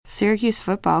Syracuse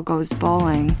football goes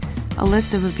bowling. A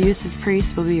list of abusive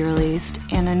priests will be released,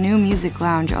 and a new music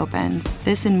lounge opens.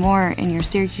 This and more in your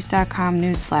Syracuse.com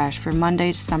newsflash for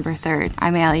Monday, December 3rd.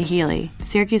 I'm Allie Healy.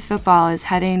 Syracuse football is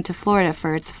heading to Florida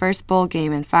for its first bowl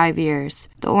game in 5 years.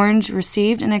 The Orange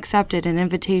received and accepted an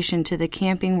invitation to the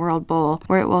Camping World Bowl,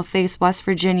 where it will face West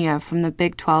Virginia from the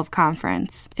Big 12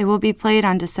 Conference. It will be played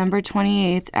on December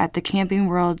 28th at the Camping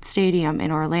World Stadium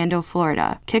in Orlando,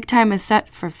 Florida. Kick time is set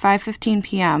for 5:15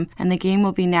 p.m., and the game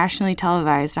will be nationally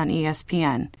televised on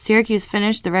ESPN. Syracuse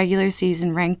finished the regular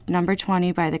season ranked number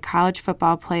 20 by the College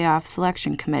Football Playoff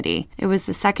Selection Committee. It was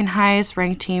the second highest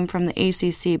ranked team from the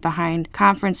ACC behind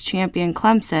conference champion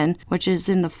Clemson, which is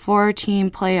in the 4-team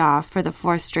playoff for the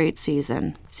fourth straight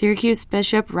season. Syracuse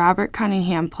Bishop Robert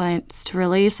Cunningham plans to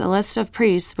release a list of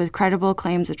priests with credible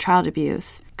claims of child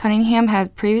abuse. Cunningham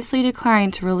had previously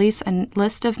declined to release a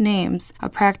list of names, a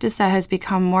practice that has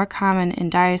become more common in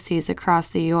dioceses across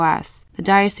the U.S. The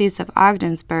Diocese of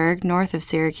Ogdensburg, north of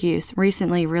Syracuse,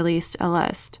 recently released a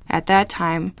list. At that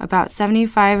time, about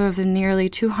 75 of the nearly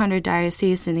 200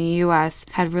 dioceses in the U.S.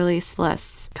 had released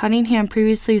lists. Cunningham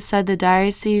previously said the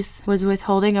diocese was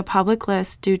withholding a public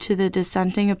list due to the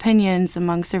dissenting opinions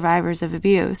among survivors of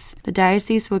abuse. The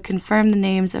diocese would confirm the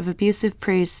names of abusive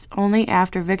priests only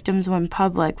after victims went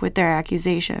public with their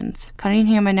accusations.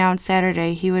 Cunningham announced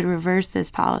Saturday he would reverse this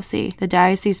policy. The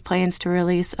diocese plans to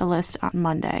release a list on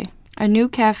Monday. A new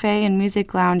cafe and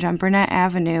music lounge on Burnett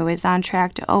Avenue is on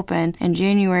track to open in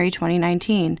January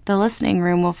 2019. The listening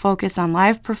room will focus on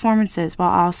live performances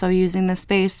while also using the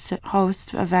space to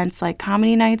host events like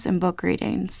comedy nights and book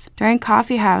readings. During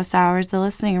coffee house hours, the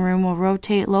listening room will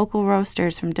rotate local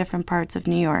roasters from different parts of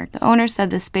New York. The owner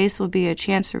said the space will be a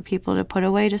chance for people to put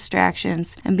away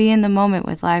distractions and be in the moment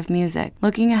with live music.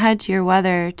 Looking ahead to your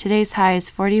weather, today's high is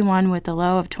 41 with a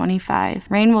low of 25.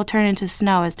 Rain will turn into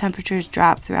snow as temperatures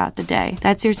drop throughout the day.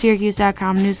 That's your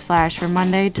Syracuse.com newsflash for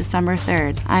Monday, December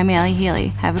 3rd. I'm Allie Healy.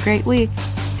 Have a great week.